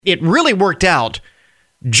It really worked out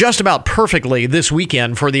just about perfectly this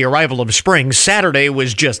weekend for the arrival of spring. Saturday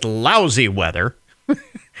was just lousy weather.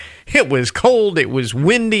 It was cold, it was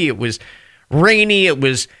windy, it was rainy, it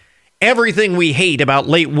was everything we hate about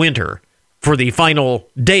late winter for the final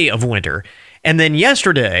day of winter. And then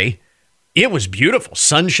yesterday, it was beautiful.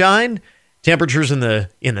 Sunshine, temperatures in the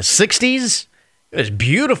 60s. It was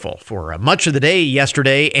beautiful for much of the day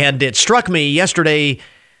yesterday, and it struck me yesterday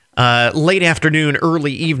late afternoon,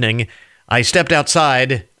 early evening. I stepped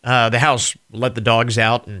outside the house, let the dogs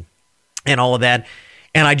out and all of that,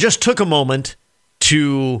 and I just took a moment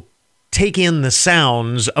to take in the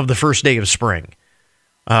sounds of the first day of spring.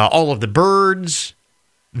 All of the birds,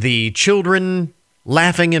 the children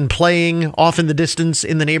laughing and playing off in the distance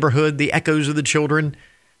in the neighborhood, the echoes of the children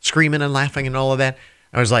screaming and laughing and all of that.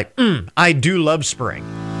 I was like, I do love spring.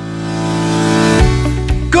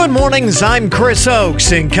 Good mornings, I'm Chris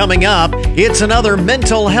Oakes, and coming up, it's another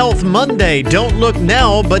Mental Health Monday. Don't look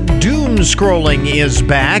now, but doom scrolling is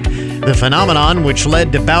back. The phenomenon, which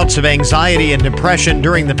led to bouts of anxiety and depression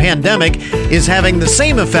during the pandemic, is having the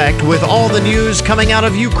same effect with all the news coming out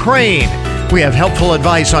of Ukraine. We have helpful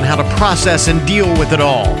advice on how to process and deal with it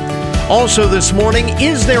all. Also this morning,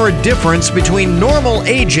 is there a difference between normal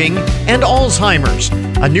aging and Alzheimer's?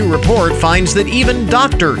 A new report finds that even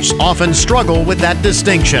doctors often struggle with that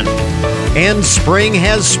distinction. And spring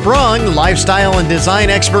has sprung. Lifestyle and design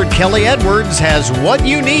expert Kelly Edwards has what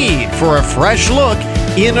you need for a fresh look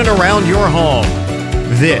in and around your home.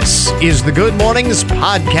 This is the Good Mornings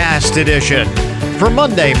Podcast Edition for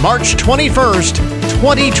Monday, March 21st,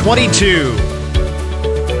 2022.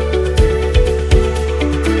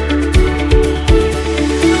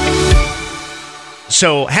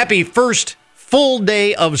 So happy first full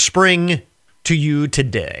day of spring to you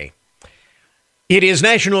today. It is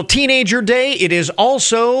National Teenager Day. It is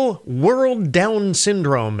also World Down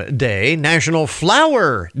Syndrome Day, National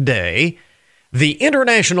Flower Day, the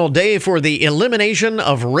International Day for the Elimination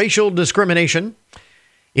of Racial Discrimination.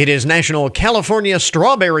 It is National California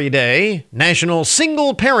Strawberry Day, National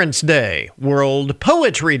Single Parents Day, World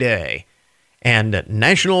Poetry Day, and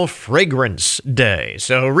National Fragrance Day.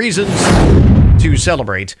 So reasons to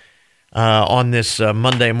celebrate on this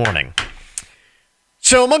Monday morning.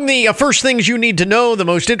 So among the first things you need to know, the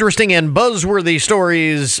most interesting and buzzworthy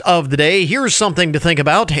stories of the day, here's something to think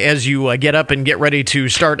about as you get up and get ready to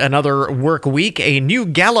start another work week. A new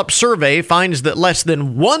Gallup survey finds that less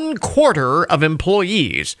than 1/4 of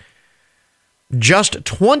employees, just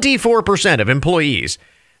 24% of employees,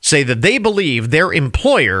 say that they believe their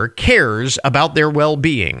employer cares about their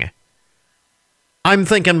well-being. I'm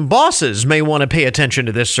thinking bosses may want to pay attention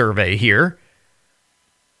to this survey here.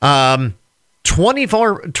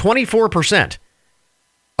 24%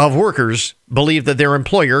 of workers believe that their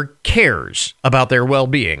employer cares about their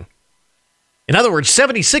well-being. In other words,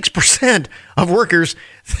 76% of workers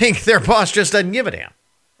think their boss just doesn't give a damn.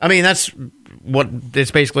 I mean, that's what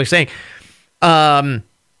it's basically saying. At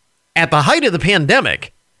the height of the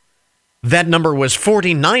pandemic, that number was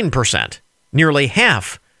 49%. Nearly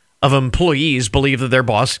half of employees believe that their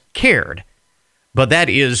boss cared. But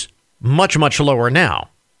that is much, much lower now.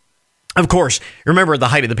 Of course, remember at the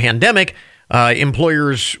height of the pandemic,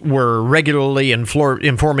 employers were regularly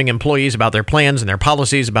informing employees about their plans and their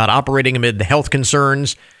policies about operating amid the health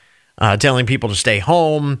concerns, telling people to stay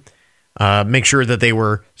home, make sure that they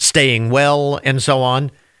were staying well, and so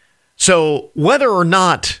on. So whether or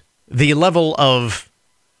not the level of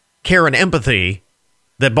care and empathy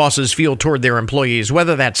that bosses feel toward their employees,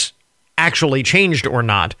 whether that's actually changed or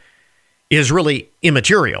not, is really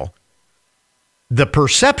immaterial. The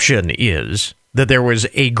perception is that there was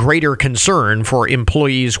a greater concern for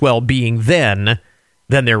employees' well-being then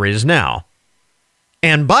than there is now.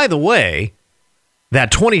 And by the way,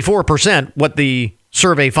 that 24%, what the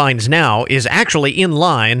survey finds now, is actually in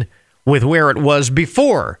line with where it was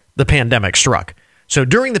before the pandemic struck. So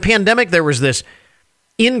during the pandemic, there was this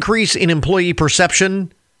increase in employee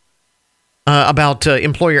perception about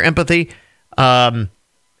employer empathy, and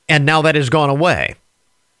now that has gone away.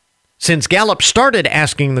 Since Gallup started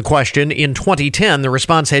asking the question in 2010, the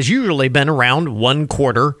response has usually been around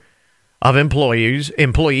 1/4 of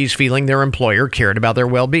employees feeling their employer cared about their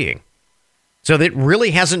well-being. So that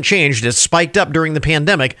really hasn't changed. It's spiked up during the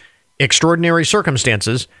pandemic, extraordinary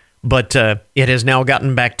circumstances, but it has now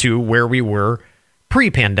gotten back to where we were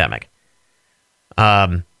pre-pandemic.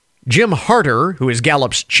 Jim Harter, who is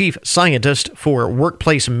Gallup's chief scientist for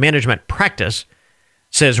workplace management practice,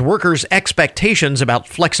 says workers' expectations about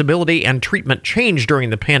flexibility and treatment changed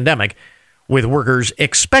during the pandemic, with workers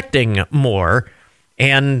expecting more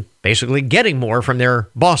and basically getting more from their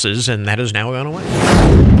bosses, and that has now gone away.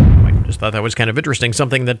 Just thought that was kind of interesting,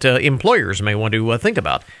 something that employers may want to think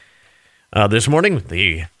about. This morning, with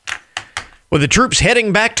the troops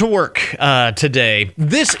heading back to work today.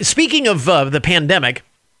 Speaking of the pandemic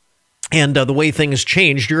and the way things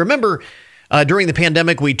changed, you remember during the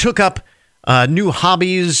pandemic we took up new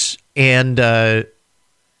hobbies and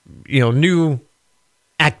new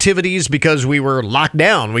activities because we were locked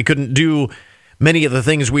down. We couldn't do many of the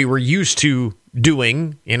things we were used to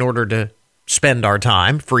doing in order to spend our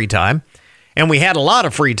time, free time. And we had a lot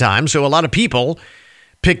of free time, so a lot of people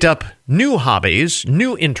picked up new hobbies,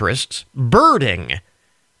 new interests. Birding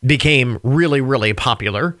became really, really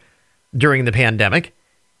popular during the pandemic.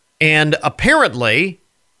 And apparently,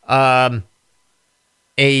 it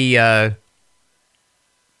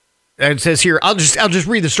says here, I'll just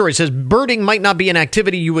read the story. It says, birding might not be an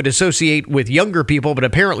activity you would associate with younger people, but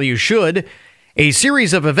apparently you should. A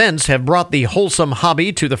series of events have brought the wholesome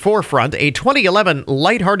hobby to the forefront. A 2011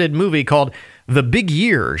 lighthearted movie called The Big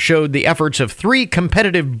Year showed the efforts of 3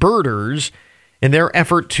 competitive birders in their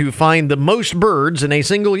effort to find the most birds in a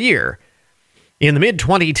single year. In the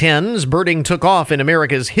mid-2010s, birding took off in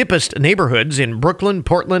America's hippest neighborhoods in Brooklyn,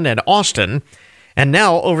 Portland, and Austin. And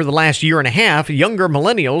now, over the last year and a half, younger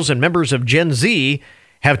millennials and members of Gen Z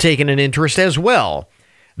have taken an interest as well.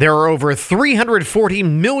 There are over 340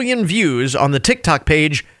 million views on the TikTok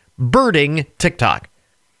page Birding TikTok.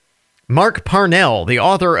 Mark Parnell, the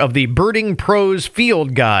author of the Birding Pros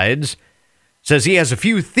Field Guides, says he has a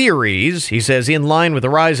few theories. He says in line with the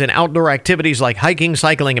rise in outdoor activities like hiking,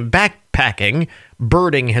 cycling, and backpacking,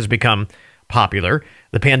 birding has become popular.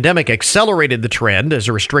 The pandemic accelerated the trend as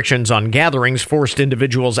restrictions on gatherings forced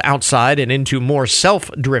individuals outside and into more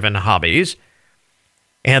self-driven hobbies.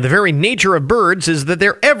 And the very nature of birds is that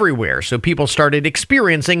they're everywhere, so people started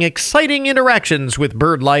experiencing exciting interactions with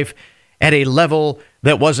bird life at a level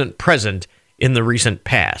that wasn't present in the recent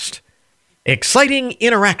past. Exciting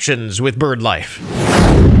interactions with bird life.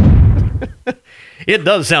 It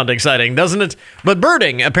does sound exciting, doesn't it? But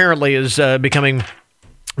birding apparently is becoming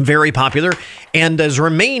very popular and has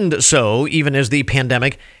remained so even as the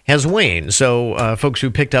pandemic has waned. So folks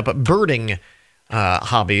who picked up birding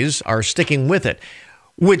hobbies are sticking with it.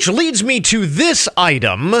 Which leads me to this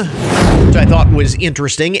item, which I thought was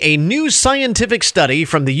interesting. A new scientific study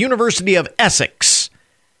from the University of Essex.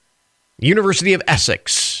 University of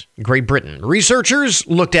Essex, Great Britain. Researchers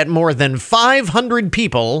looked at more than 500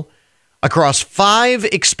 people across 5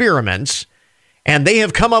 experiments, and they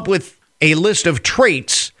have come up with a list of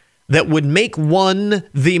traits that would make one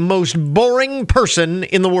the most boring person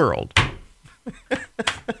in the world.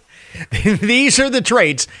 These are the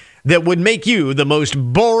traits that would make you the most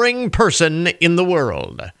boring person in the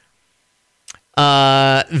world.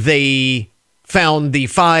 They found the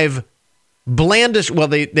 5 blandest, well,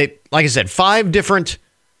 they like I said, 5 different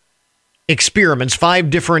experiments,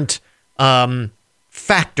 5 different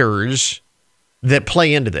factors that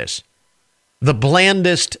play into this. The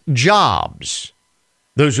blandest jobs.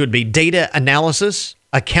 Those would be data analysis,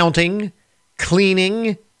 accounting,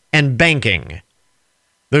 cleaning, and banking.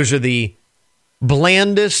 Those are the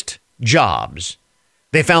blandest jobs.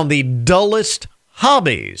 They found the dullest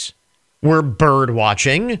hobbies were bird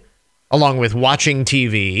watching, along with watching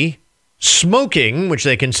TV, smoking, which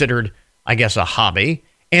they considered, I guess, a hobby,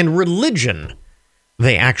 and religion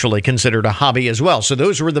they actually considered a hobby as well. So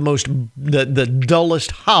those were the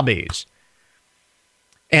dullest hobbies.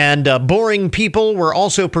 And boring people were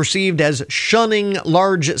also perceived as shunning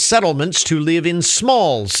large settlements to live in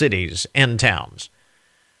small cities and towns.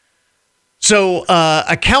 So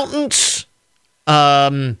accountants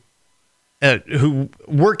who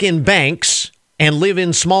work in banks and live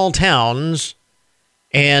in small towns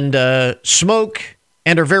and smoke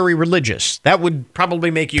and are very religious. That would probably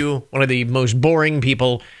make you one of the most boring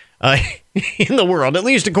people in the world, at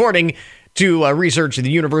least according to research at the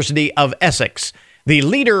University of Essex. The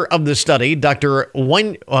leader of the study, Dr.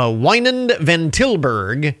 Wijnand van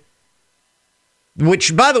Tilburg,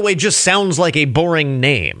 which, by the way, just sounds like a boring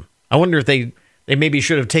name. I wonder if they maybe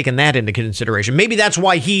should have taken that into consideration. Maybe that's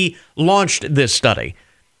why he launched this study,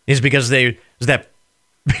 is because there's that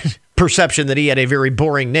perception that he had a very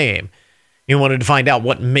boring name. He wanted to find out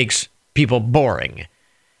what makes people boring.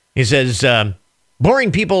 He says,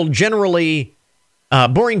 boring people are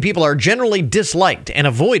generally disliked and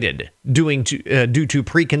avoided due to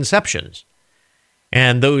preconceptions.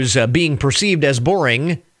 And those being perceived as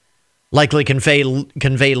boring likely convey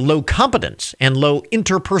low competence and low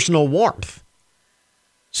interpersonal warmth.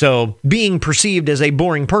 So being perceived as a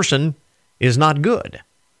boring person is not good.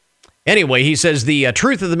 Anyway, he says the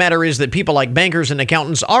truth of the matter is that people like bankers and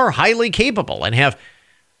accountants are highly capable and have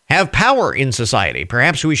have power in society.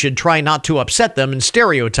 Perhaps we should try not to upset them and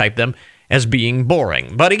stereotype them as being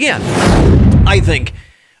boring. But again, I think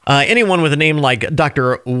anyone with a name like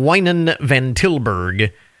Dr. Winan van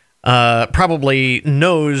Tilburg probably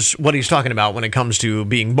knows what he's talking about when it comes to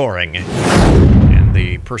being boring and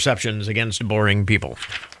the perceptions against boring people.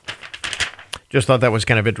 Just thought that was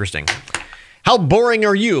kind of interesting. How boring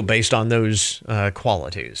are you based on those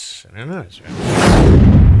qualities? I don't know.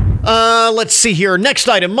 Let's see here. Next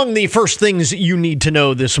item, among the first things you need to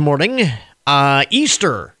know this morning,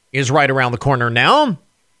 Easter is right around the corner now.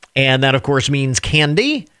 And that, of course, means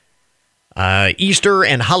candy. Easter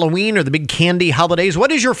and Halloween are the big candy holidays.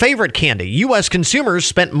 What is your favorite candy? U.S. consumers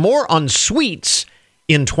spent more on sweets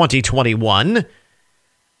in 2021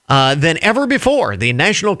 than ever before. The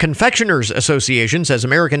National Confectioners Association says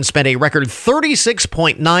Americans spent a record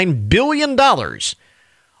 $36.9 billion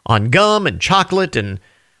on gum and chocolate and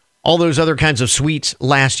all those other kinds of sweets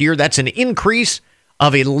last year. That's an increase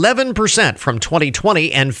of 11% from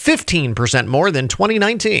 2020 and 15% more than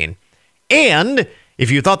 2019. And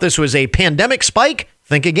if you thought this was a pandemic spike,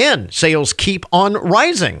 think again. Sales keep on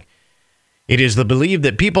rising. It is the belief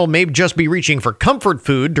that people may just be reaching for comfort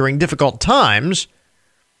food during difficult times.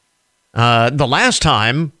 The last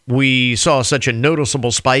time we saw such a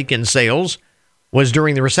noticeable spike in sales was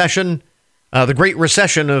during the recession, the Great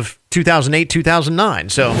Recession of 2008-2009.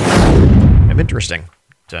 So, interesting.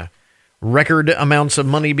 Record amounts of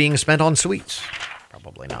money being spent on sweets.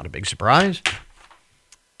 Probably not a big surprise.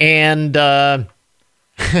 And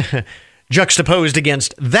juxtaposed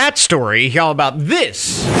against that story, how about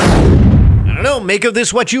this? I don't know, make of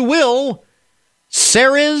this what you will.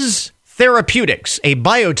 Ceres Therapeutics, a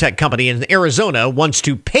biotech company in Arizona, wants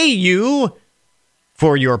to pay you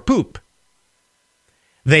for your poop.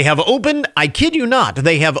 They have opened, I kid you not,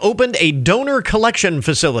 they have opened a donor collection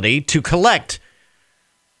facility to collect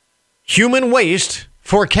human waste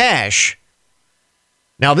for cash.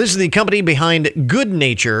 Now, this is the company behind Good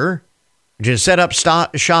Nature, which has set up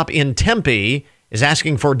shop in Tempe, is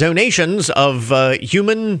asking for donations of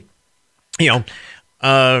human,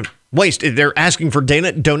 waste. They're asking for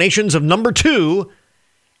donations of number 2,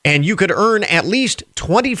 and you could earn at least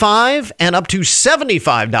 $25 and up to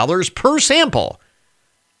 $75 per sample.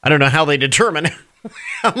 I don't know how they determine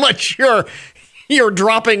how much your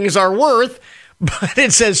droppings are worth, but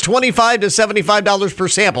it says $25 to $75 per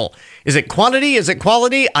sample. Is it quantity? Is it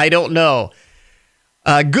quality? I don't know.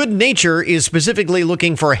 Good Nature is specifically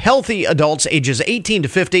looking for healthy adults ages 18 to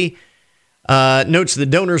 50. Notes the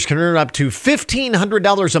donors can earn up to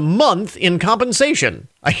 $1,500 a month in compensation.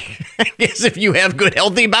 I guess if you have good,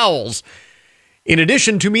 healthy bowels. In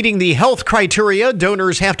addition to meeting the health criteria,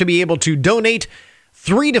 donors have to be able to donate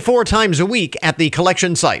 3 to 4 times a week at the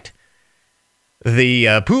collection site.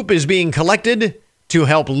 The poop is being collected to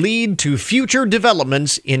help lead to future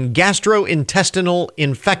developments in gastrointestinal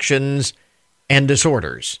infections and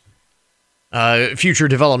disorders. Future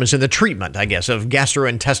developments in the treatment, I guess, of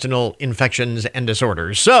gastrointestinal infections and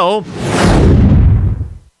disorders. So,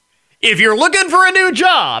 if you're looking for a new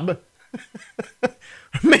job,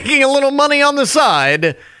 making a little money on the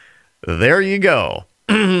side, there you go.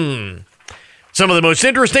 Some of the most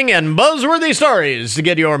interesting and buzzworthy stories to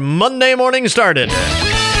get your Monday morning started.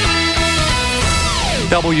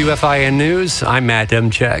 WFIN News, I'm Matt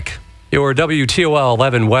Demchek. Your WTOL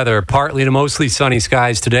 11 weather, partly to mostly sunny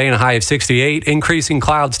skies today and a high of 68. Increasing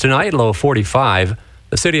clouds tonight, low of 45.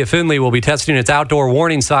 The city of Findlay will be testing its outdoor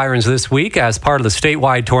warning sirens this week as part of the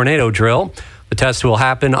statewide tornado drill. The test will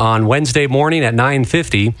happen on Wednesday morning at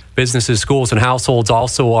 9:50. Businesses, schools, and households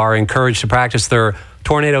also are encouraged to practice their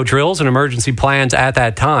tornado drills and emergency plans at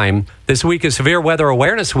that time. This week is Severe Weather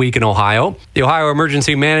Awareness Week in Ohio. The Ohio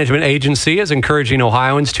Emergency Management Agency is encouraging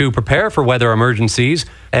Ohioans to prepare for weather emergencies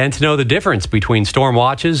and to know the difference between storm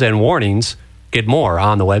watches and warnings. Get more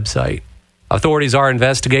on the website. Authorities are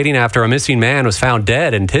investigating after a missing man was found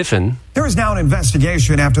dead in Tiffin. There is now an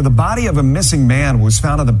investigation after the body of a missing man was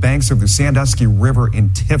found on the banks of the Sandusky River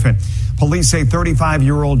in Tiffin. Police say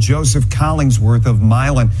 35-year-old Joseph Collingsworth of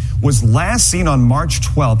Milan was last seen on March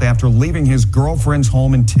 12th after leaving his girlfriend's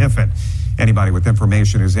home in Tiffin. Anybody with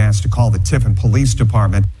information is asked to call the Tiffin Police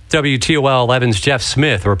Department. WTOL 11's Jeff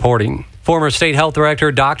Smith reporting. Former State Health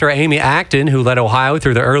Director Dr. Amy Acton, who led Ohio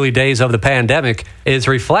through the early days of the pandemic, is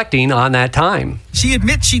reflecting on that time. She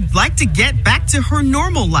admits she'd like to get back to her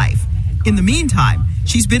normal life. In the meantime,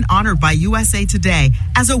 she's been honored by USA Today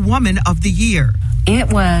as a Woman of the Year.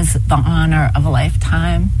 It was the honor of a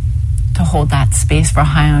lifetime to hold that space for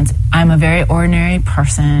Ohioans. I'm a very ordinary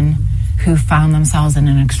person who found themselves in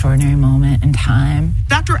an extraordinary moment in time.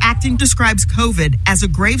 Dr. Acting describes COVID as a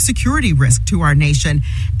grave security risk to our nation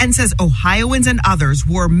and says Ohioans and others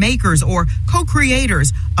were makers or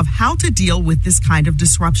co-creators of how to deal with this kind of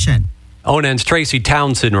disruption. ONN's Tracy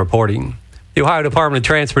Townsend reporting. The Ohio Department of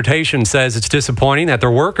Transportation says it's disappointing that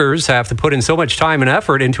their workers have to put in so much time and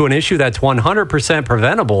effort into an issue that's 100%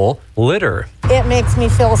 preventable, litter. It makes me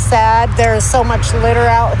feel sad. There's so much litter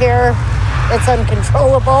out here. It's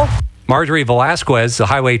uncontrollable. Marjorie Velasquez, the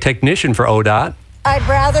highway technician for ODOT. I'd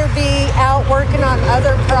rather be out working on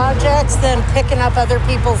other projects than picking up other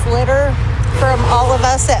people's litter. From all of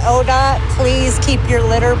us at ODOT, please keep your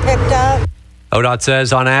litter picked up. ODOT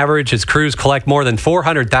says on average, its crews collect more than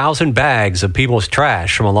 400,000 bags of people's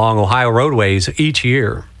trash from along Ohio roadways each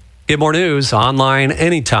year. Get more news online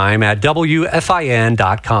anytime at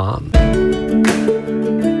WFIN.com.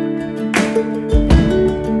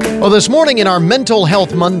 Well, this morning in our Mental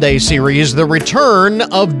Health Monday series, the return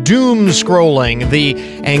of doom scrolling, the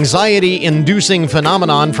anxiety-inducing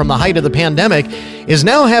phenomenon from the height of the pandemic, is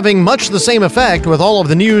now having much the same effect with all of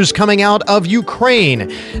the news coming out of Ukraine.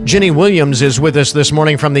 Jenny Williams is with us this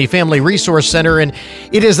morning from the Family Resource Center, and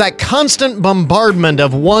it is that constant bombardment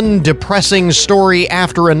of one depressing story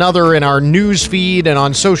after another in our news feed and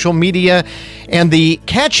on social media. And the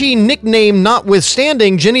catchy nickname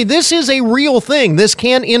notwithstanding, Jenny, this is a real thing. This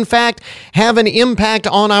can, in fact, have an impact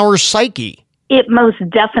on our psyche. It most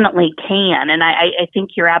definitely can. And I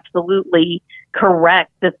think you're absolutely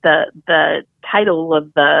correct that the title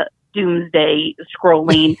of the doomsday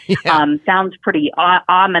scrolling sounds pretty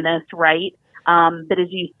ominous, right? But as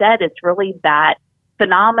you said, it's really that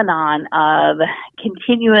phenomenon of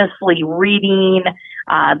continuously reading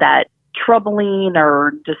that troubling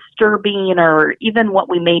or disturbing or even what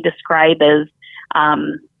we may describe as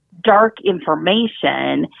dark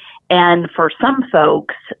information. And for some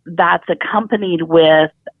folks, that's accompanied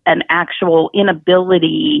with an actual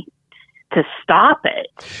inability to stop it.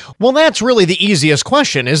 Well, that's really the easiest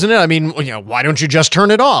question, isn't it? I mean, why don't you just turn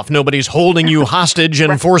it off? Nobody's holding you hostage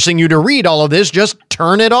and forcing you to read all of this. Just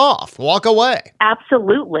turn it off. Walk away.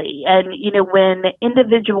 Absolutely. And, when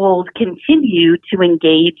individuals continue to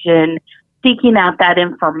engage in seeking out that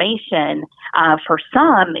information, for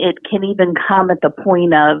some, it can even come at the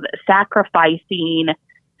point of sacrificing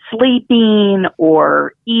sleeping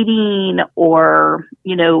or eating or,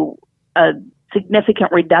 a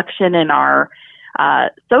significant reduction in our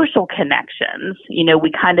social connections.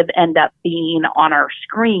 We kind of end up being on our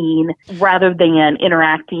screen rather than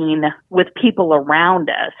interacting with people around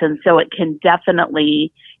us. And so it can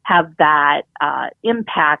definitely have that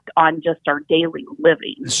impact on just our daily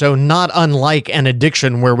living. So not unlike an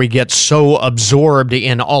addiction where we get so absorbed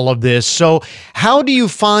in all of this. So how do you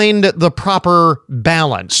find the proper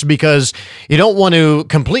balance? Because you don't want to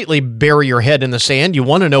completely bury your head in the sand. You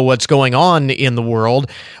want to know what's going on in the world,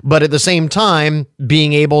 but at the same time,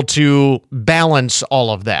 being able to balance all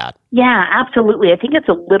of that. Yeah, absolutely. I think it's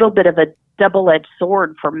a little bit of a double-edged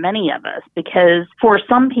sword for many of us because for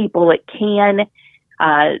some people it can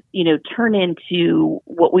turn into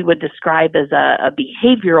what we would describe as a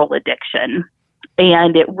behavioral addiction.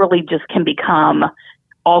 And it really just can become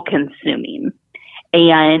all-consuming.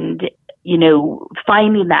 And,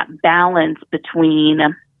 finding that balance between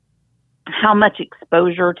how much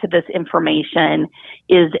exposure to this information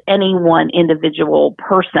is any one individual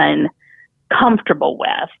person comfortable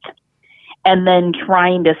with. And then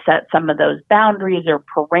trying to set some of those boundaries or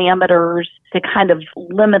parameters to kind of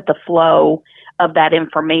limit the flow of that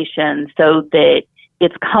information so that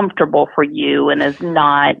it's comfortable for you and is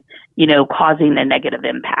not, causing a negative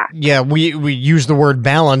impact. Yeah, we use the word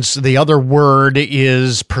balance. The other word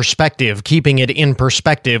is perspective, keeping it in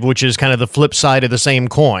perspective, which is kind of the flip side of the same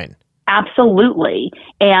coin. Absolutely.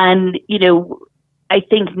 And, I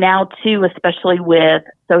think now too, especially with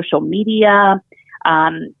social media,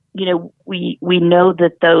 we know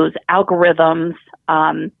that those algorithms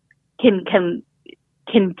can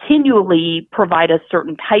continually provide us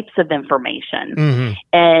certain types of information. Mm-hmm.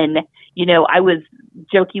 And, I was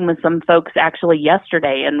joking with some folks actually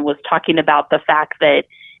yesterday and was talking about the fact that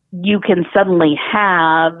you can suddenly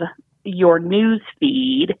have your news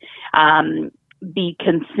feed be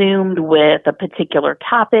consumed with a particular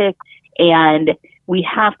topic. And we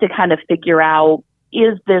have to kind of figure out,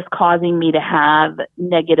 is this causing me to have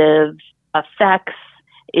negative effects?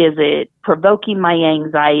 Is it provoking my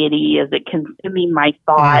anxiety? Is it consuming my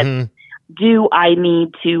thoughts? Mm-hmm. Do I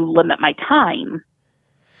need to limit my time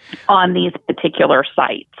on these particular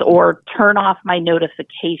sites or turn off my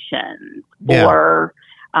notifications or,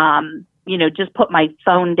 just put my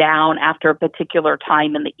phone down after a particular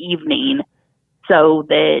time in the evening so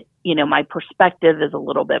that, my perspective is a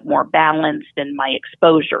little bit more balanced and my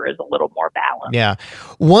exposure is a little more balanced. Yeah.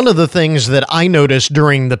 One of the things that I noticed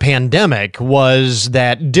during the pandemic was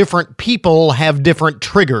that different people have different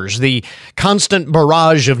triggers. The constant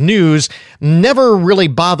barrage of news never really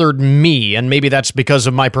bothered me, and maybe that's because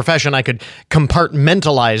of my profession. I could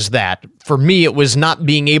compartmentalize that. For me, it was not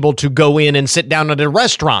being able to go in and sit down at a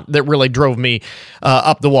restaurant that really drove me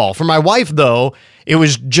up the wall. For my wife, though, it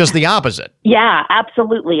was just the opposite. Yeah,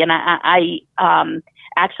 absolutely. And I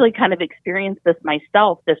actually kind of experienced this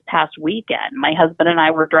myself this past weekend. My husband and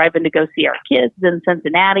I were driving to go see our kids in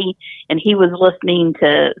Cincinnati, and he was listening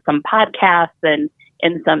to some podcasts and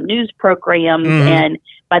some news programs. And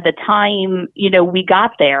by the time, we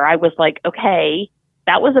got there, I was like, okay,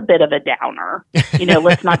 that was a bit of a downer.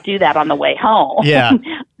 Let's not do that on the way home. Yeah.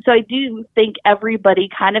 So I do think everybody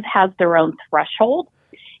kind of has their own threshold.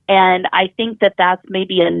 And I think that that's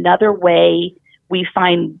maybe another way we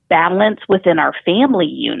find balance within our family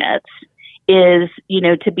units is,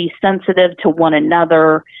 to be sensitive to one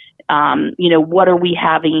another. What are we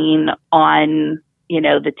having on,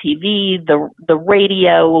 the TV, the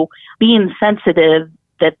radio, being sensitive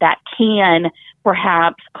that can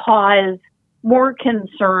perhaps cause more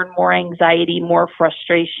concern, more anxiety, more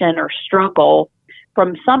frustration or struggle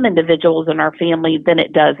from some individuals in our family than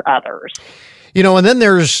it does others. And then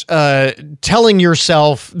there's telling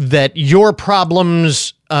yourself that your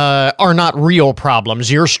problems are not real problems.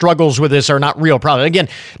 Your struggles with this are not real problems. Again,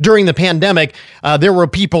 during the pandemic, there were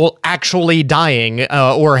people actually dying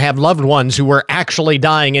or have loved ones who were actually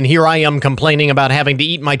dying, and here I am complaining about having to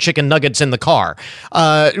eat my chicken nuggets in the car.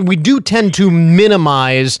 We do tend to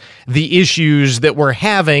minimize the issues that we're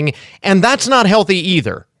having, and that's not healthy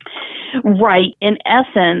either. Right. In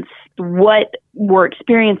essence, what we're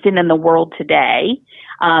experiencing in the world today,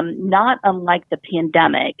 not unlike the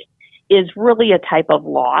pandemic, is really a type of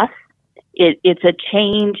loss. It's a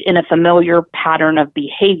change in a familiar pattern of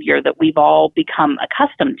behavior that we've all become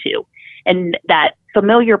accustomed to. And that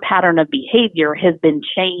familiar pattern of behavior has been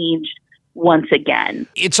changed once again.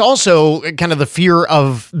 It's also kind of the fear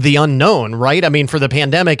of the unknown, right? I mean, for the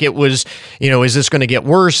pandemic, it was, is this going to get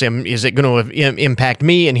worse? Is it going to impact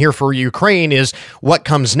me? And here for Ukraine is what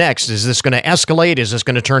comes next? Is this going to escalate? Is this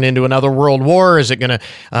going to turn into another world war? Is it going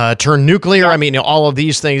to turn nuclear? Yeah. I mean, all of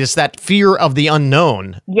these things, it's that fear of the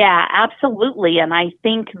unknown. Yeah, absolutely. And I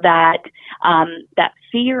think that that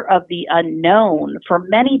fear of the unknown for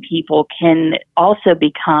many people can also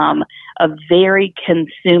become a very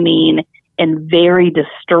consuming and very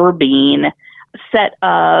disturbing set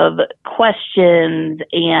of questions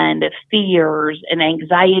and fears and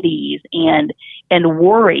anxieties and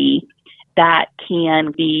worry that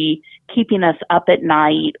can be keeping us up at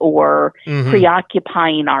night or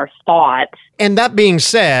preoccupying our thoughts. And that being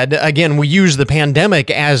said, again, we use the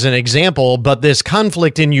pandemic as an example, but this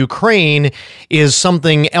conflict in Ukraine is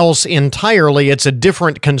something else entirely. It's a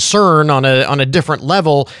different concern on a different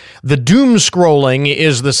level. The doom scrolling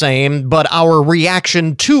is the same, but our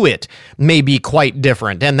reaction to it may be quite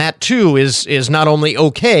different. And that too is not only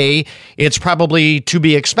okay, it's probably to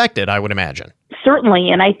be expected, I would imagine. Certainly.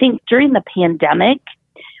 And I think during the pandemic,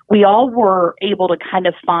 we all were able to kind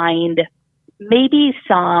of find maybe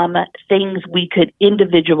some things we could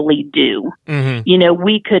individually do.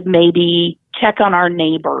 We could maybe check on our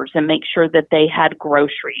neighbors and make sure that they had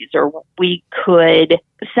groceries, or we could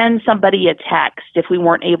send somebody a text if we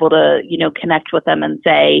weren't able to, connect with them and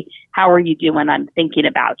say, how are you doing? I'm thinking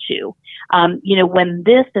about you. When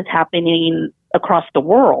this is happening across the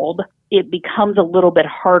world, it becomes a little bit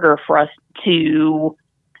harder for us to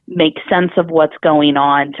make sense of what's going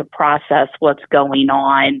on, to process what's going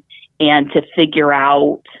on, and to figure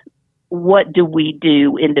out what do we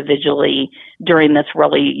do individually during this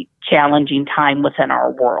really challenging time within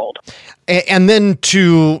our world. And then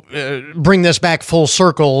to bring this back full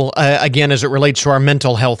circle, again, as it relates to our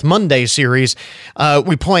Mental Health Monday series,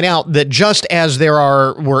 we point out that just as there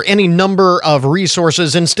were any number of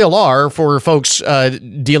resources, and still are, for folks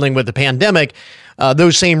dealing with the pandemic,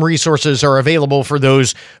 those same resources are available for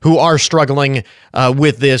those who are struggling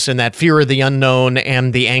with this and that fear of the unknown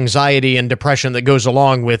and the anxiety and depression that goes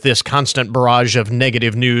along with this constant barrage of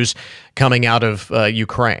negative news coming out of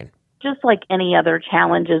Ukraine. Just like any other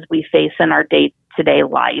challenges we face in our day-to-day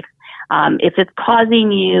life, if it's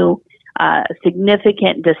causing you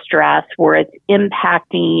significant distress where it's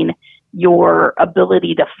impacting your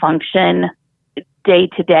ability to function day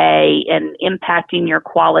to day and impacting your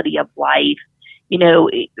quality of life,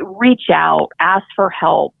 reach out, ask for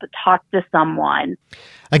help, talk to someone.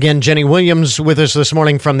 Again, Jenny Williams with us this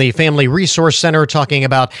morning from the Family Resource Center, talking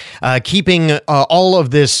about keeping all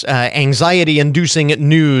of this anxiety-inducing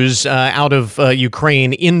news out of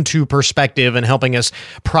Ukraine into perspective and helping us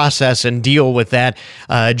process and deal with that.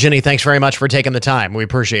 Jenny, thanks very much for taking the time. We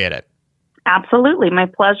appreciate it. Absolutely. My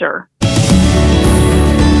pleasure.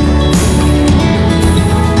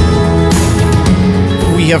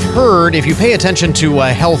 We have heard, if you pay attention to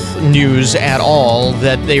health news at all,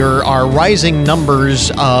 that there are rising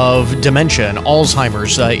numbers of dementia and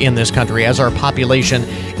Alzheimer's in this country as our population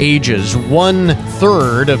ages.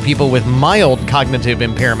 1/3 of people with mild cognitive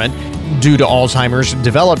impairment due to Alzheimer's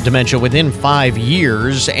develop dementia within 5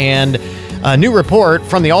 years. And a new report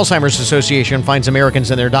from the Alzheimer's Association finds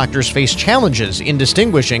Americans and their doctors face challenges in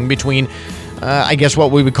distinguishing between,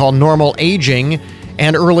 what we would call normal aging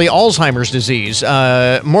and early Alzheimer's disease.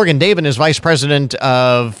 Morgan Davin is Vice President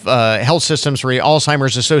of Health Systems for the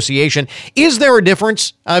Alzheimer's Association. Is there a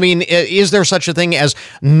difference? I mean, is there such a thing as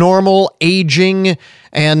normal aging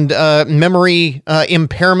and memory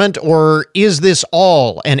impairment, or is this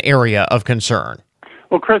all an area of concern?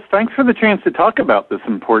 Well, Chris, thanks for the chance to talk about this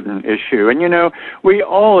important issue. And, we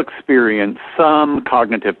all experience some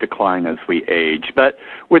cognitive decline as we age, but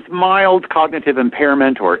with mild cognitive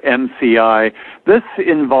impairment, or MCI, this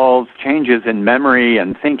involves changes in memory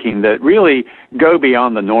and thinking that really go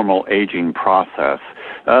beyond the normal aging process.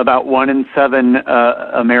 About 1 in 7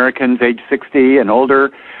 Americans age 60 and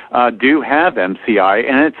older do have MCI,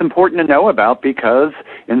 and it's important to know about because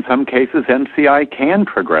in some cases MCI can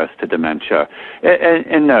progress to dementia.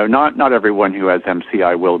 And no, not everyone who has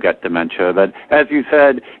MCI will get dementia, but as you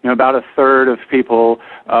said, about 1/3 of people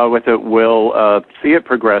with it will see it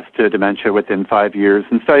progress to dementia within 5 years.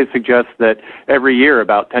 And studies suggest that every year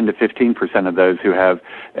about 10 to 15% of those who have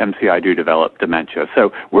MCI do develop dementia.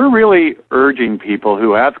 So we're really urging people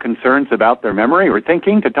who have concerns about their memory or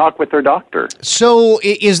thinking to talk with their doctor. So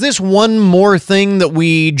is this one more thing that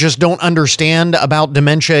we just don't understand about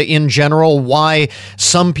dementia in general? Why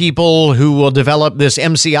some people who will develop this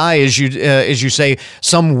MCI, as you say,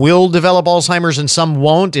 some will develop Alzheimer's and some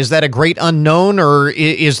won't? Is that a great unknown, or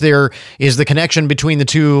is the connection between the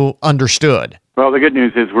two understood? Well, the good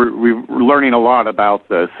news is we're learning a lot about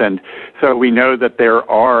this, and so we know that there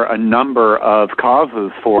are a number of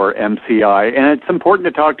causes for MCI, and it's important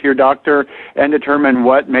to talk to your doctor and determine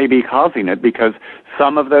what may be causing it, because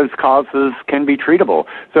some of those causes can be treatable.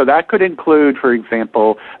 So that could include, for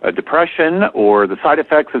example, depression or the side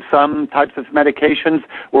effects of some types of medications,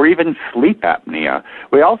 or even sleep apnea.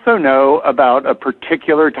 We also know about a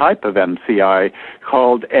particular type of MCI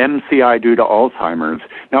called MCI due to Alzheimer's.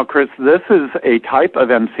 Now, Chris, this is a type of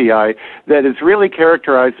MCI that is really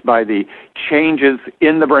characterized by the changes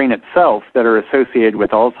in the brain itself that are associated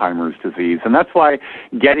with Alzheimer's disease. And that's why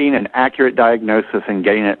getting an accurate diagnosis and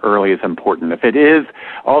getting it early is important. If it is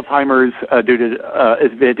Alzheimer's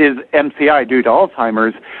if it is MCI due to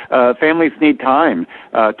Alzheimer's, families need time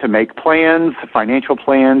to make plans, financial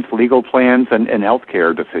plans, legal plans, and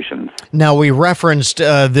healthcare decisions. Now, we referenced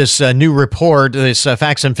this new report, this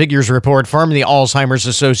facts and figures report from the Alzheimer's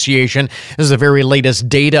Association. This is the very latest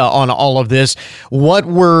data on all of this. What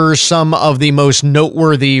were some of the most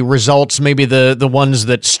noteworthy results, maybe the ones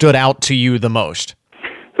that stood out to you the most?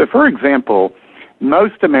 So, for example,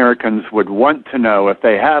 most Americans would want to know if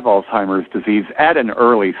they have Alzheimer's disease at an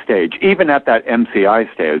early stage, even at that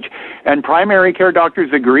MCI stage. And primary care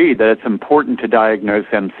doctors agree that it's important to diagnose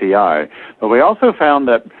MCI. But we also found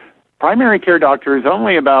that primary care doctors,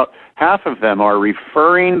 only about half of them are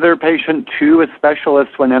referring their patient to a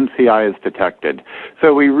specialist when MCI is detected.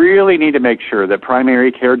 So we really need to make sure that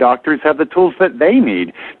primary care doctors have the tools that they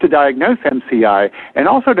need to diagnose MCI, and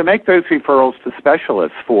also to make those referrals to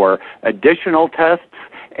specialists for additional tests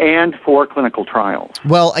and for clinical trials.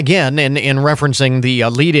 Well, again, in referencing the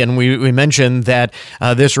lead-in, we mentioned that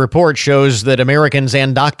this report shows that Americans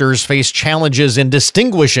and doctors face challenges in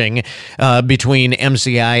distinguishing between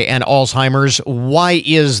MCI and Alzheimer's. Why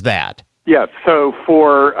is that? Yes, so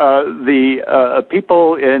for the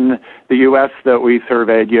people in the U.S. that we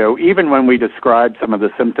surveyed, even when we described some of the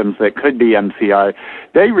symptoms that could be MCI,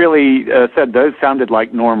 they really said those sounded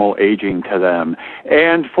like normal aging to them.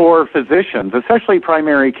 And for physicians, especially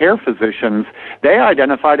primary care physicians, they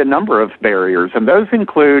identified a number of barriers, and those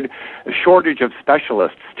include a shortage of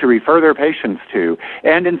specialists to refer their patients to,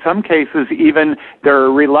 and in some cases, even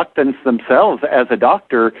their reluctance themselves as a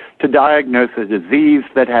doctor to diagnose a disease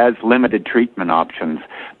that has limited treatment options.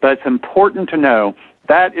 But it's important to know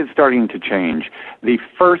That is starting to change. The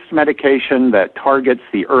first medication that targets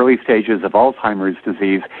the early stages of Alzheimer's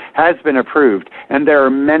disease has been approved, and there are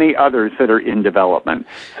many others that are in development.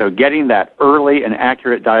 So getting that early and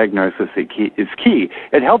accurate diagnosis is key.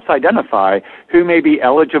 It helps identify who may be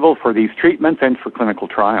eligible for these treatments and for clinical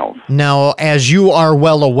trials. Now, as you are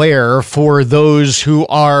well aware, for those who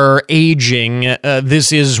are aging,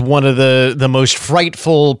 this is one of the most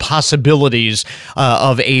frightful possibilities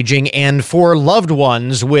of aging, and for loved ones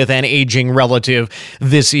with an aging relative,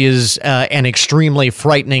 this is an extremely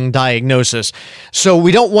frightening diagnosis. So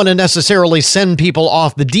we don't want to necessarily send people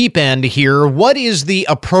off the deep end here. What is the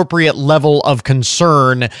appropriate level of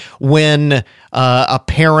concern when a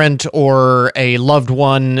parent or a loved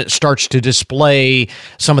one starts to display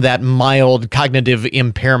some of that mild cognitive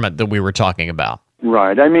impairment that we were talking about?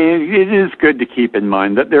 Right. I mean, it is good to keep in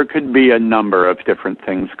mind that there could be a number of different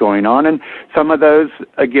things going on, and some of those,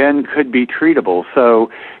 again, could be treatable.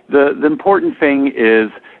 So the important thing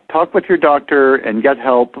is talk with your doctor and get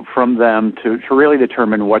help from them to really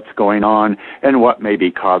determine what's going on and what may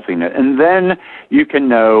be causing it. And then you can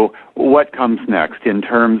know what comes next in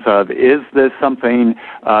terms of, is this something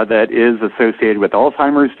that is associated with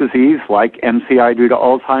Alzheimer's disease, like MCI due to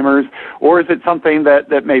Alzheimer's, or is it something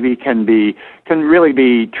that maybe can really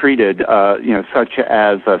be treated, such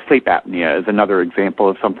as sleep apnea is another example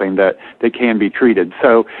of something that can be treated.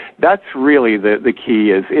 So that's really the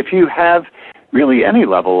key is if you have really any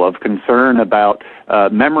level of concern about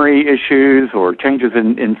memory issues or changes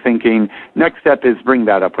in thinking, next step is bring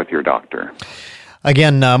that up with your doctor.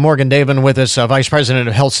 Again, Morgan Davin with us, Vice President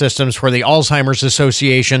of Health Systems for the Alzheimer's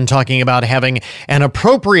Association, talking about having an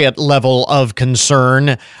appropriate level of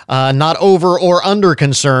concern, not over or under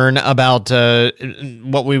concern about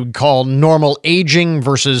what we would call normal aging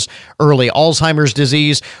versus early Alzheimer's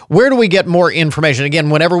disease. Where do we get more information?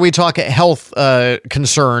 Again, whenever we talk health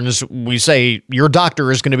concerns, we say your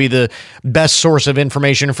doctor is going to be the best source of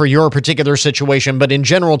information for your particular situation. But in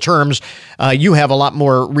general terms, you have a lot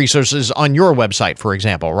more resources on your website, for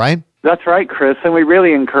example, right? That's right, Chris, and we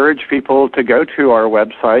really encourage people to go to our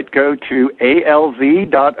website, go to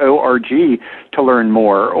alz.org to learn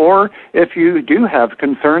more. Or if you do have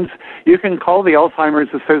concerns, you can call the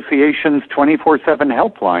Alzheimer's Association's 24/7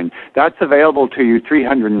 helpline. That's available to you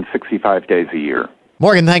 365 days a year.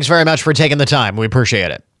 Morgan, thanks very much for taking the time. We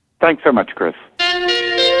appreciate it. Thanks so much, Chris.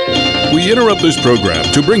 We interrupt this program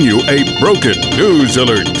to bring you a broken news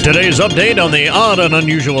alert. Today's update on the odd and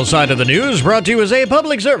unusual side of the news brought to you as a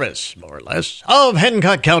public service, more or less, of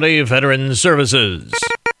Hancock County Veterans Services.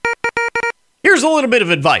 Here's a little bit of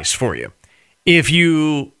advice for you. If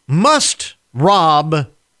you must rob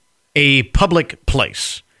a public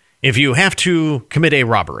place, if you have to commit a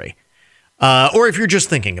robbery, or if you're just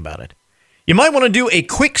thinking about it, you might want to do a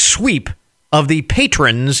quick sweep of the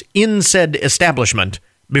patrons in said establishment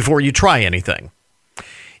before you try anything.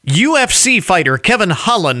 UFC fighter Kevin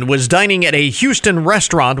Holland was dining at a Houston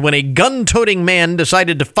restaurant when a gun-toting man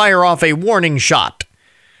decided to fire off a warning shot.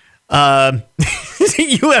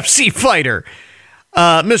 UFC fighter.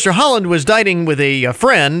 Mr. Holland was dining with a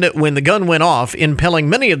friend when the gun went off, impelling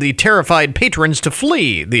many of the terrified patrons to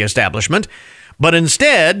flee the establishment. But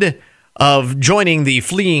instead of joining the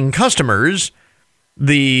fleeing customers,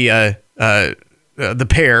 the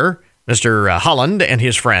pair, Mr. Holland and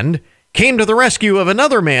his friend, came to the rescue of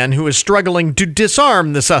another man who was struggling to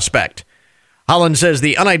disarm the suspect. Holland says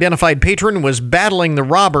the unidentified patron was battling the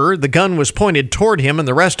robber. The gun was pointed toward him and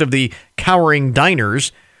the rest of the cowering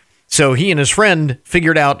diners. So he and his friend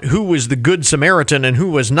figured out who was the good Samaritan and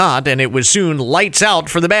who was not, and it was soon lights out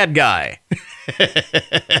for the bad guy.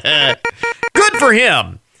 Good for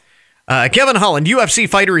him. Kevin Holland, UFC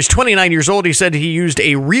fighter, is 29 years old. He said he used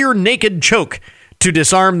a rear naked choke to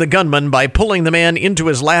disarm the gunman by pulling the man into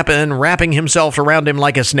his lap and wrapping himself around him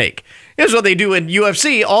like a snake. Here's what they do in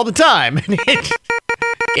UFC all the time. It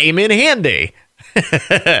came in handy.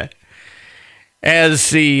 As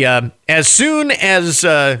soon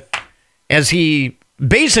as he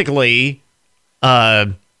basically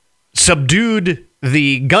subdued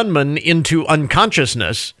the gunman into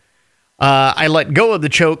unconsciousness, I let go of the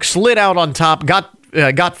choke, slid out on top,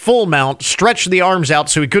 got full mount, stretched the arms out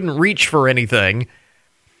so he couldn't reach for anything.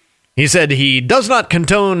 He said he does not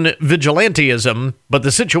condone vigilantism, but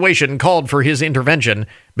the situation called for his intervention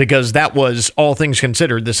because that was, all things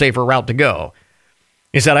considered, the safer route to go.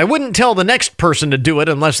 He said, I wouldn't tell the next person to do it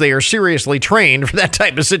unless they are seriously trained for that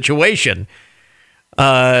type of situation.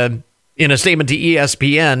 In a statement to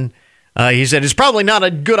ESPN, he said, it's probably not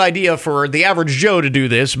a good idea for the average Joe to do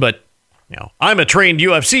this, but I'm a trained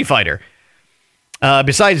UFC fighter.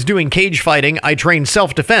 Besides doing cage fighting, I train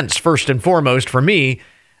self-defense first and foremost. For me,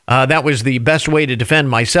 that was the best way to defend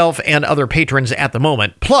myself and other patrons at the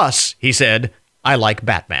moment. Plus, he said, I like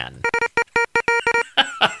Batman.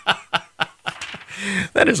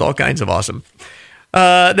 That is all kinds of awesome.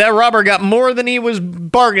 That robber got more than he was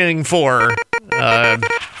bargaining for.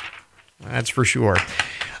 That's for sure.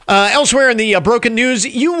 Elsewhere in the broken news,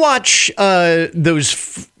 you watch those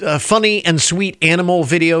funny and sweet animal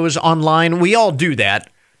videos online. We all do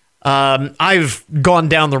that. I've gone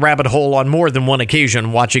down the rabbit hole on more than one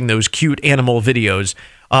occasion watching those cute animal videos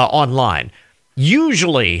online.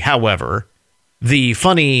 Usually, however, the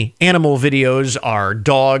funny animal videos are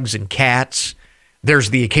dogs and cats.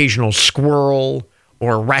 There's the occasional squirrel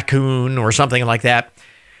or raccoon or something like that.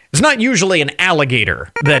 It's not usually an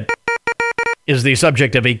alligator that is the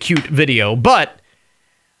subject of a cute video, but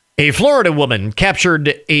a Florida woman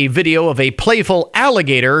captured a video of a playful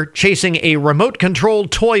alligator chasing a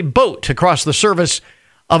remote-controlled toy boat across the surface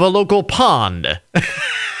of a local pond.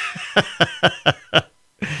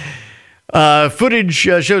 Footage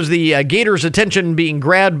shows the gator's attention being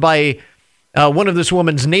grabbed by one of this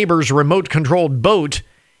woman's neighbor's remote-controlled boat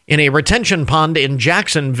in a retention pond in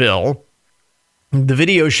Jacksonville. The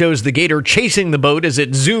video shows the gator chasing the boat as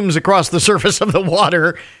it zooms across the surface of the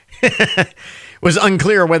water. It was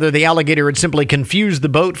unclear whether the alligator had simply confused the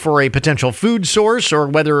boat for a potential food source or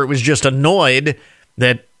whether it was just annoyed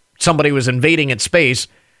that somebody was invading its space.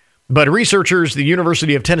 But researchers at the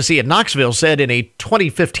University of Tennessee at Knoxville said in a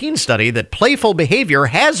 2015 study that playful behavior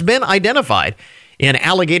has been identified in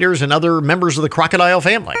alligators and other members of the crocodile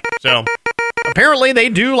family. So apparently they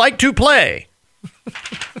do like to play.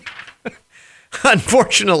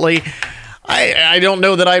 Unfortunately, I don't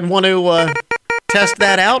know that I'd want to test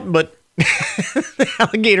that out, but the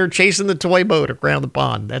alligator chasing the toy boat around the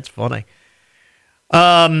pond. That's funny.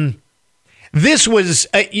 This was,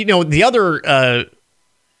 the other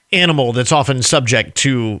animal that's often subject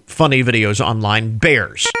to funny videos online,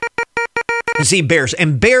 bears. You see, bears.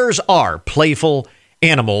 And bears are playful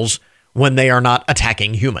animals when they are not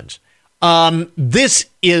attacking humans. This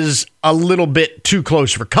is a little bit too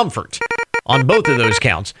close for comfort on both of those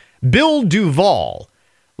counts. Bill Duvall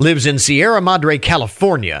lives in Sierra Madre,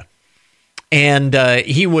 California, and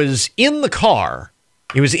he was in the car.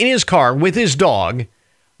 He was in his car with his dog,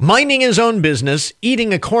 minding his own business,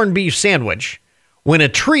 eating a corned beef sandwich, when a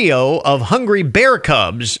trio of hungry bear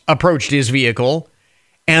cubs approached his vehicle,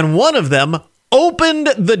 and one of them opened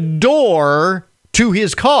the door to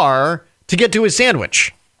his car to get to his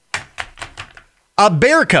sandwich. A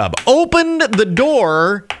bear cub opened the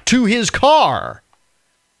door to his car.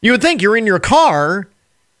 You would think you're in your car,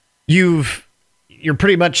 you're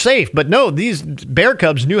pretty much safe. But no, these bear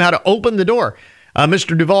cubs knew how to open the door.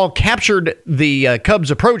 Mr. Duvall captured the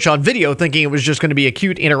cubs' approach on video, thinking it was just going to be a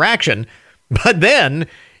cute interaction. But then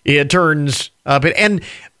it turns up, and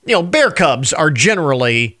bear cubs are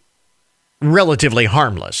generally relatively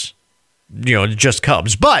harmless. Just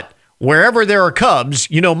cubs. But wherever there are cubs,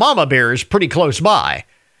 mama bear is pretty close by.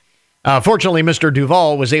 Fortunately, Mr.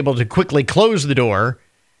 Duvall was able to quickly close the door,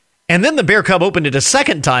 and then the bear cub opened it a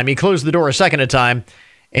second time. He closed the door a second time,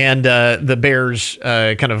 and the bears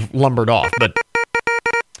kind of lumbered off. But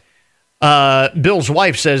Bill's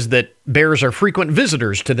wife says that bears are frequent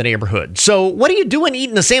visitors to the neighborhood. So what are you doing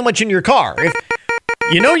eating a sandwich in your car? If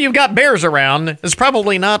you've got bears around, it's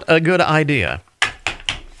probably not a good idea.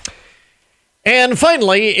 And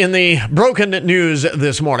finally, in the broken news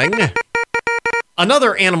this morning,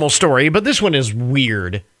 another animal story, but this one is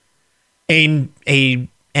weird. An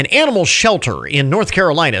animal shelter in North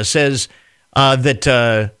Carolina says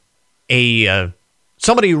that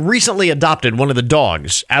somebody recently adopted one of the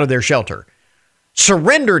dogs out of their shelter,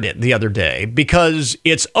 surrendered it the other day because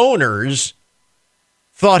its owners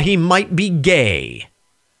thought he might be gay,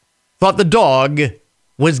 thought the dog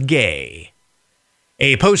was gay.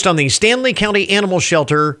 A post on the Stanley County Animal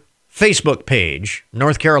Shelter Facebook page,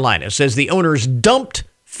 North Carolina, says the owners dumped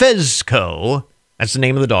Fezco, that's the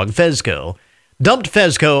name of the dog, Fezco, dumped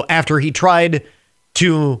Fezco after he tried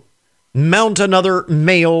to mount another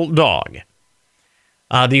male dog.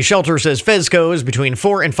 The shelter says Fezco is between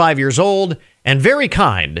 4 and 5 years old and very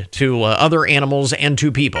kind to other animals and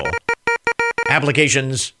to people.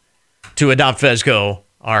 Applications to adopt Fezco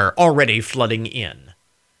are already flooding in.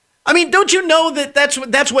 I mean, don't you know that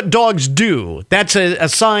that's what dogs do? That's a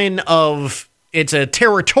sign of, it's a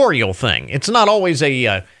territorial thing. It's not always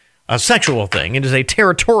a sexual thing. It is a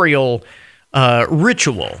territorial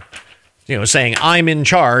ritual. Saying, I'm in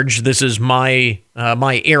charge, this is my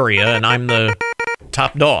area, and I'm the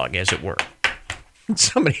top dog, as it were.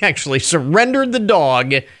 Somebody actually surrendered the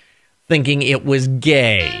dog thinking it was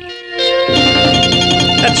gay.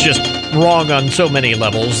 That's just wrong on so many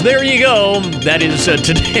levels. There you go. That is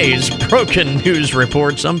today's Broken News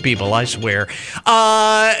Report. Some people, I swear.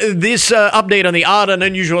 This update on the odd and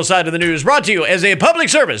unusual side of the news brought to you as a public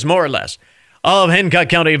service, more or less, of Hancock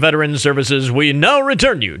County Veterans Services. We now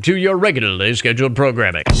return you to your regularly scheduled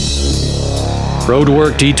programming.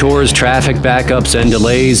 Roadwork, detours, traffic backups, and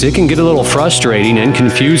delays. It can get a little frustrating and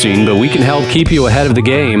confusing, but we can help keep you ahead of the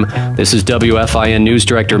game. This is WFIN News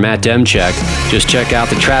Director Matt Demchek. Just check out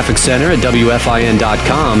the traffic center at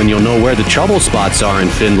WFIN.com and you'll know where the trouble spots are in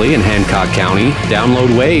Findlay and Hancock County. Download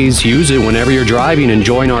Waze, use it whenever you're driving, and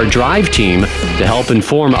join our drive team to help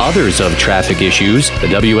inform others of traffic issues. The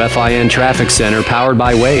WFIN Traffic Center, powered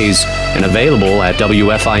by Waze and available at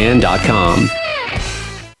WFIN.com.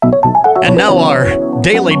 And now our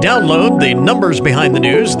daily download, the numbers behind the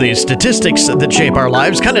news, the statistics that shape our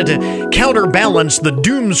lives, kind of to counterbalance the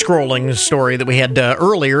doom scrolling story that we had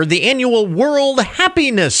earlier. The annual World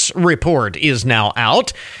Happiness Report is now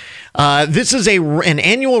out. This is an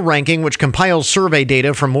annual ranking which compiles survey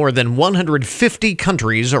data from more than 150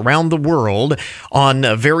 countries around the world on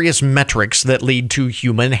various metrics that lead to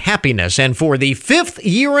human happiness. And for the 5th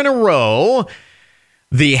year in a row,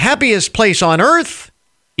 the happiest place on earth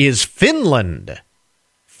is Finland.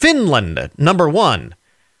 Finland, number one.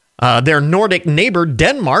 Their Nordic neighbor,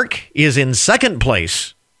 Denmark, is in second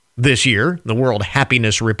place this year, the World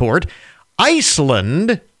Happiness Report.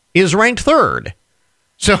 Iceland is ranked third.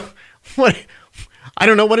 So, what? I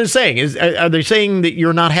don't know what it's saying. Are they saying that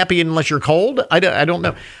you're not happy unless you're cold? I don't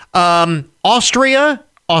know. Austria,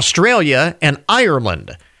 Australia, and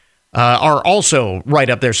Ireland are also right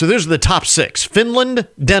up there. So those are the top 6. Finland,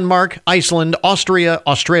 Denmark, Iceland, Austria,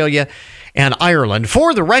 Australia, and Ireland.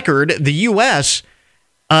 For the record, the U.S.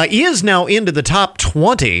 Is now into the top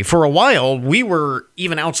 20. For a while, we were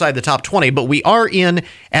even outside the top 20, but we are in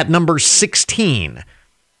at number 16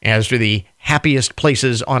 as to the happiest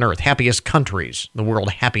places on earth, happiest countries, the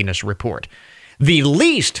World Happiness Report. The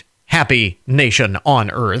least happy nation on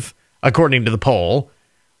earth, according to the poll,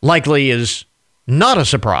 likely is not a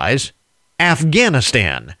surprise,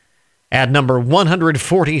 Afghanistan at number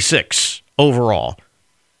 146 overall.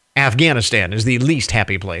 Afghanistan is the least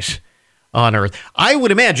happy place on earth. I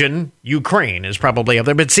would imagine Ukraine is probably up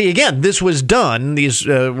there. But see, again, this was done. These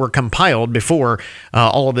were compiled before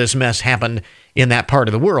all of this mess happened in that part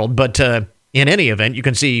of the world. But in any event, you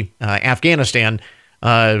can see Afghanistan,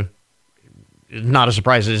 not a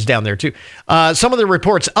surprise, it is down there too. Some of the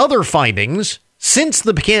report's other findings: since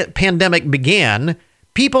the pandemic began,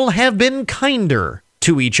 people have been kinder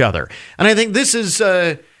to each other. And I think this is,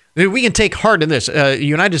 we can take heart in this. The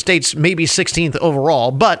United States may be 16th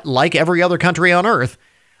overall, but like every other country on earth,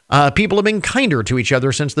 people have been kinder to each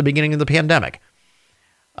other since the beginning of the pandemic.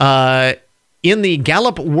 In the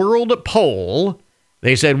Gallup World Poll,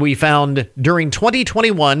 they said we found during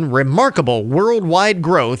 2021 remarkable worldwide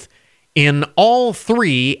growth in all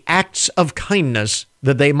 3 acts of kindness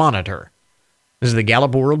that they monitor. This is the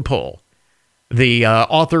Gallup World Poll. The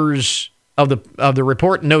authors of the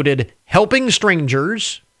report noted helping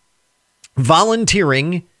strangers,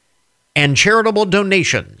 volunteering, and charitable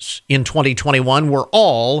donations in 2021 were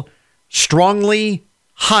all strongly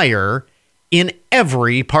higher in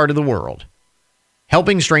every part of the world.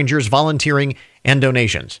 Helping strangers, volunteering, and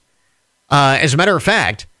donations. As a matter of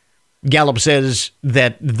fact, Gallup says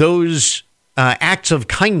that those acts of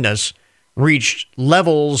kindness reached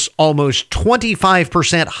levels almost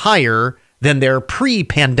 25% higher than their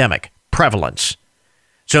pre-pandemic prevalence.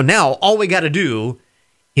 So now all we got to do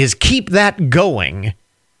is keep that going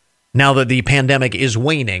now that the pandemic is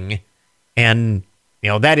waning. And,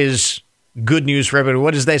 that is good news for everybody.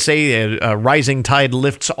 What does they say? A rising tide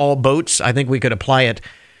lifts all boats. I think we could apply it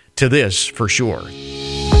to this for sure.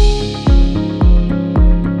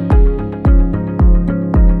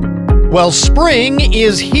 Well, spring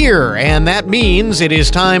is here, and that means it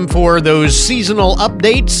is time for those seasonal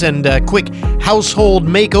updates and quick household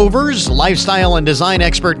makeovers. Lifestyle and design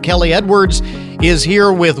expert Kelly Edwards is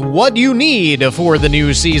here with what you need for the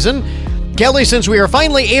new season. Kelly, since we are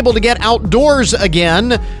finally able to get outdoors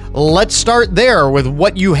again, let's start there with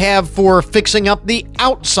what you have for fixing up the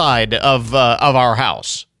outside of our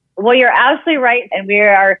house. Well, you're absolutely right. And we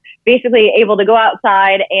are basically able to go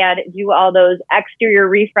outside and do all those exterior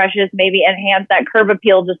refreshes, maybe enhance that curb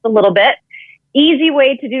appeal just a little bit. Easy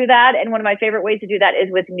way to do that. And one of my favorite ways to do that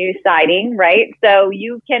is with new siding, right? So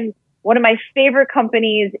one of my favorite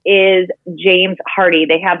companies is James Hardie.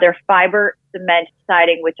 They have their fiber cement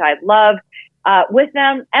siding, which I love. with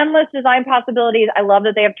them. Endless design possibilities. I love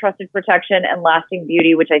that they have trusted protection and lasting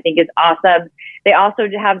beauty, which I think is awesome. They also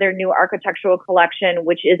have their new architectural collection,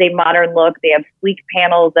 which is a modern look. They have sleek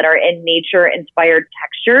panels that are in nature-inspired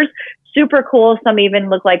textures. Super cool. Some even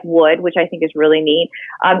look like wood, which I think is really neat.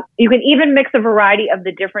 You can even mix a variety of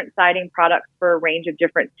the different siding products for a range of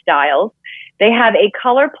different styles. They have a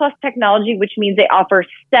Color Plus technology, which means they offer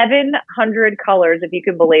 700 colors, if you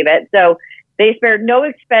can believe it. So they spared no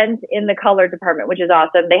expense in the color department, which is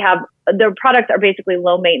awesome. Their products are basically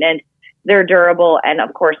low maintenance. They're durable, and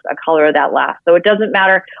of course, a color that lasts. So it doesn't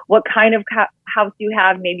matter what kind of house you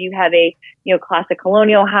have. Maybe you have a classic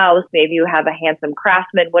colonial house. Maybe you have a handsome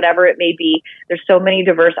craftsman. Whatever it may be, there's so many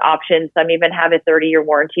diverse options. Some even have a 30-year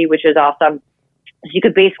warranty, which is awesome. So you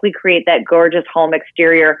could basically create that gorgeous home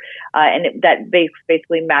exterior, and that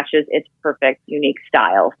basically matches its perfect, unique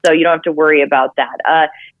style. So you don't have to worry about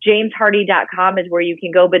that. JamesHardy.com is where you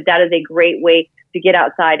can go, but that is a great way to get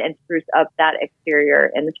outside and spruce up that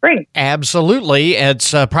exterior in the spring. Absolutely.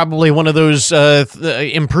 It's probably one of those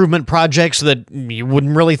improvement projects that you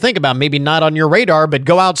wouldn't really think about, maybe not on your radar, but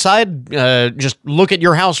go outside, just look at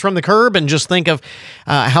your house from the curb and just think of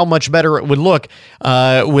how much better it would look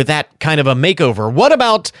with that kind of a makeover. What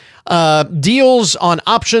about deals on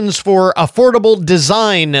options for affordable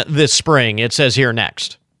design this spring? It says here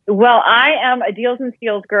next. Well, I am a deals and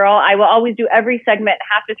steals girl. I will always do every segment,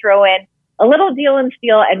 have to throw in a little deal and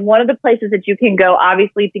steal. And one of the places that you can go,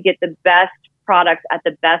 obviously, to get the best products at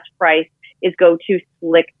the best price is go to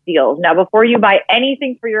Slick Deals. Now, before you buy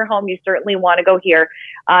anything for your home, you certainly want to go here.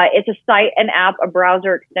 It's a site, an app, a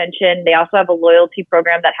browser extension. They also have a loyalty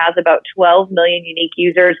program that has about 12 million unique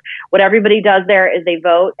users. What everybody does there is they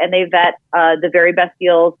vote and they vet the very best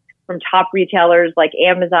deals from top retailers like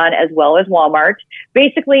Amazon as well as Walmart.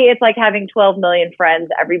 Basically, it's like having 12 million friends.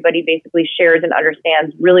 Everybody basically shares and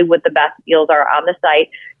understands really what the best deals are on the site.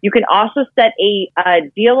 You can also set a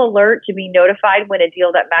deal alert to be notified when a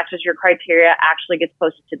deal that matches your criteria actually gets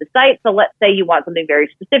posted to the site. So let's say you want something very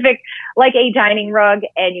specific, like a dining rug,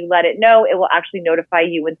 and you let it know, it will actually notify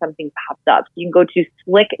you when something pops up. So you can go to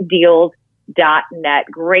slickdeals.net.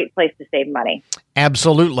 Great place to save money.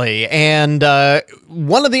 Absolutely. And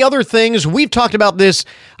one of the other things, we've talked about this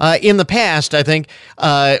in the past, I think,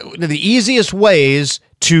 the easiest ways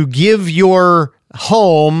to give your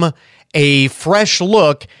home a fresh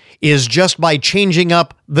look is just by changing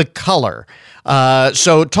up the color.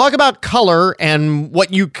 So talk about color and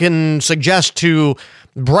what you can suggest to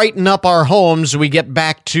brighten up our homes as we get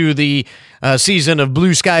back to the season of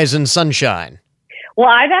blue skies and sunshine. Well,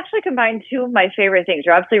 I've actually combined two of my favorite things.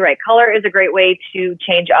 You're absolutely right. Color is a great way to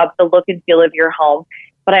change up the look and feel of your home,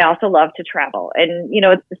 but I also love to travel. And,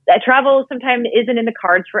 travel sometimes isn't in the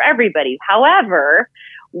cards for everybody. However,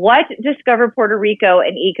 what Discover Puerto Rico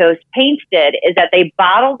and Ecos Paints did is that they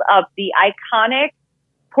bottled up the iconic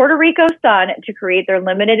Puerto Rico sun to create their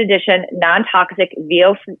limited edition, non-toxic,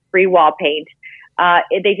 VO-free wall paint.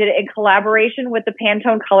 They did it in collaboration with the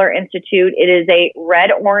Pantone Color Institute. It is a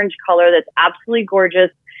red-orange color that's absolutely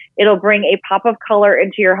gorgeous. It'll bring a pop of color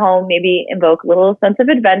into your home, maybe invoke a little sense of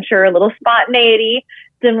adventure, a little spontaneity,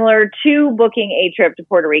 similar to booking a trip to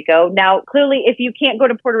Puerto Rico. Now, clearly, if you can't go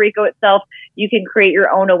to Puerto Rico itself, you can create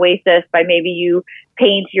your own oasis by maybe you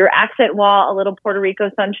paint your accent wall a little Puerto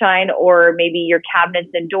Rico sunshine, or maybe your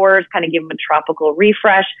cabinets and doors, kind of give them a tropical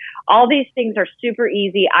refresh. All these things are super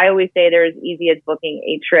easy. I always say they're as easy as booking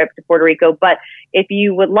a trip to Puerto Rico. But if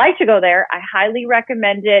you would like to go there, I highly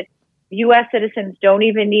recommend it. U.S. citizens don't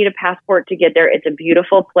even need a passport to get there. It's a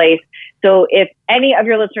beautiful place. So if any of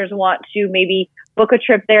your listeners want to maybe book a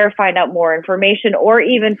trip there, find out more information, or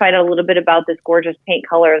even find out a little bit about this gorgeous paint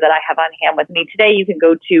color that I have on hand with me today, you can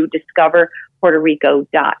go to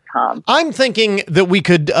discoverpuertorico.com. I'm thinking that we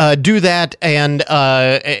could do that and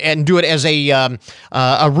do it as a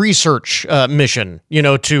research mission,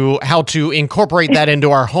 to how to incorporate that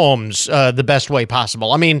into our homes the best way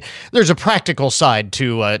possible. I mean, there's a practical side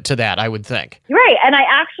to that, I would think. Right, and I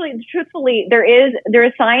actually, truthfully, there is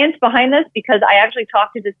science behind this, because I actually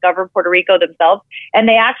talked to Discover Puerto Rico themselves, and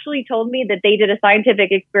they actually told me that they did a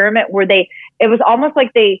scientific experiment where it was almost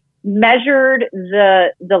like they measured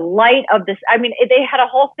the light of this. I mean, they had a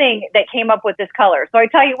whole thing that came up with this color. So I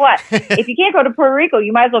tell you what, if you can't go to Puerto Rico,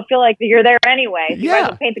 you might as well feel like you're there anyway. You might as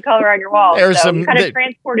well paint the color on your wall. You kind of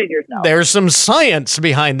transported yourself. There's some science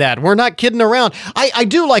behind that. We're not kidding around. I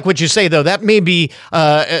do like what you say, though. That may be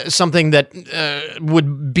something that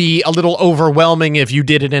would be a little overwhelming if you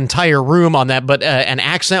did an entire room on that, but an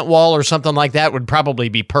accent wall or something like that would probably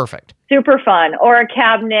be perfect. super fun. Or a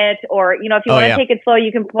cabinet, or, if you want to take it slow,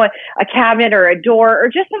 you can put a cabinet or a door or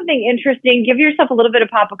just something interesting. Give yourself a little bit of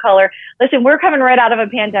pop of color. Listen, we're coming right out of a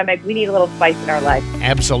pandemic. We need a little spice in our life.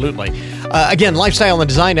 Absolutely. Again, lifestyle and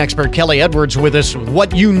design expert Kelly Edwards with us.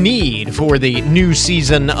 What you need for the new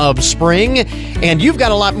season of spring. And you've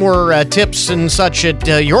got a lot more tips and such at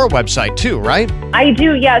your website too, right? I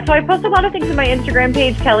do, yeah. So I post a lot of things on my Instagram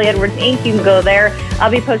page, Kelly Edwards Inc. You can go there.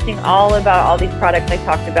 I'll be posting all about all these products I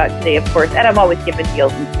talked about today, of course. And I'm always giving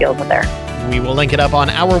deals and skills in there. We will link it up on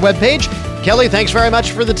our webpage. Kelly, thanks very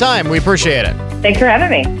much for the time. We appreciate it. Thanks for having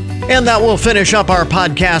me. And that will finish up our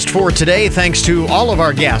podcast for today. Thanks to all of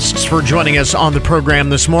our guests for joining us on the program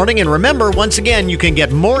this morning. And remember, once again, you can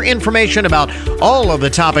get more information about all of the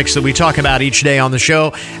topics that we talk about each day on the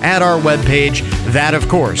show at our webpage. That, of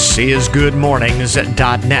course, is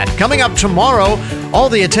goodmornings.net. Coming up tomorrow, all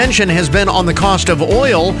the attention has been on the cost of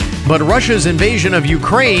oil, but Russia's invasion of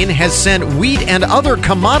Ukraine has sent wheat and other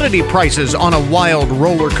commodity prices on a wild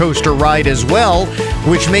roller coaster ride as well,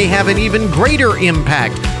 which may have an even greater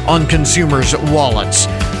impact on consumers' wallets.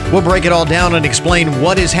 We'll break it all down and explain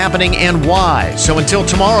what is happening and why. So until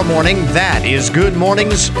tomorrow morning, that is Good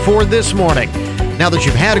Mornings for this morning. Now that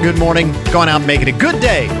you've had a good morning, go on out and make it a good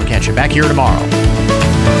day. We'll catch you back here tomorrow.